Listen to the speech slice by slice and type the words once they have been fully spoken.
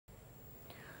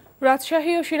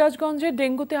রাজশাহী ও সিরাজগঞ্জে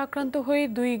ডেঙ্গুতে আক্রান্ত হয়ে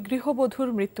দুই গৃহবধূর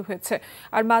মৃত্যু হয়েছে।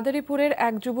 আর মাদারীপুরের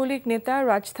এক যুবলীগ নেতা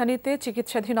রাজধানীতে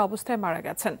চিকিৎসাধীন অবস্থায় মারা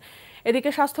গেছেন। এদিকে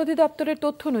স্বাস্থ্য অধিদপ্তরের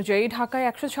তথ্য অনুযায়ী ঢাকায়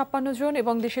 ১৫৬ জন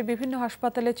এবং দেশের বিভিন্ন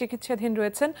হাসপাতালে চিকিৎসাধীন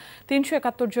রয়েছেন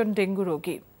 ৩৭১ জন ডেঙ্গু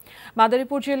রোগী।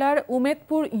 মাদারীপুর জেলার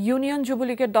উমেদপুর ইউনিয়ন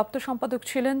যুবলীগের দপ্তর সম্পাদক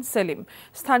ছিলেন সেলিম।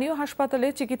 স্থানীয় হাসপাতালে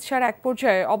চিকিৎসার এক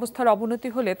পর্যায়ে অবস্থার অবনতি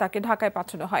হলে তাকে ঢাকায়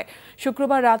পাঠানো হয়।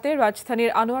 শুক্রবার রাতে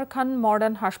রাজধানীর আনোয়ার খান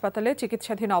মডার্ন হাসপাতালে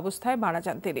চিকিৎসাধীন অবস্থায় মারা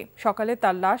যান তিনি। সকালে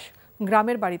তার লাশ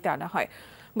গ্রামের বাড়িতে আনা হয়।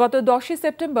 গত ১০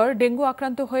 সেপ্টেম্বর ডেঙ্গু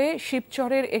আক্রান্ত হয়ে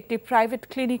শিবচরের একটি প্রাইভেট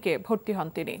ক্লিনিকে ভর্তি হন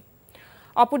তিনি।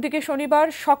 অপরদিকে শনিবার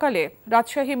সকালে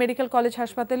রাজশাহী মেডিকেল কলেজ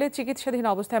হাসপাতালে চিকিৎসাধীন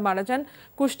অবস্থায় মারা যান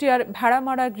কুষ্টিয়ার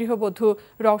ভেড়ামারা গৃহবধূ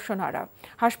রওশন আরা।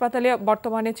 হাসপাতালে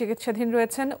বর্তমানে চিকিৎসাধীন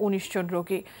রয়েছেন ১৯ জন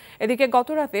রোগী। এদিকে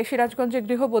গতরাতে সিরাজগঞ্জের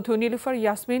গৃহবধূ নীলুফার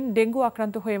ইয়াসমিন ডেঙ্গু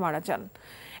আক্রান্ত হয়ে মারা যান।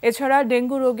 এছাড়া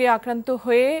ডেঙ্গু রোগে আক্রান্ত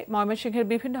হয়ে ময়মনসিংহের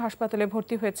বিভিন্ন হাসপাতালে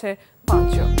ভর্তি হয়েছে ৫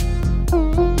 জন।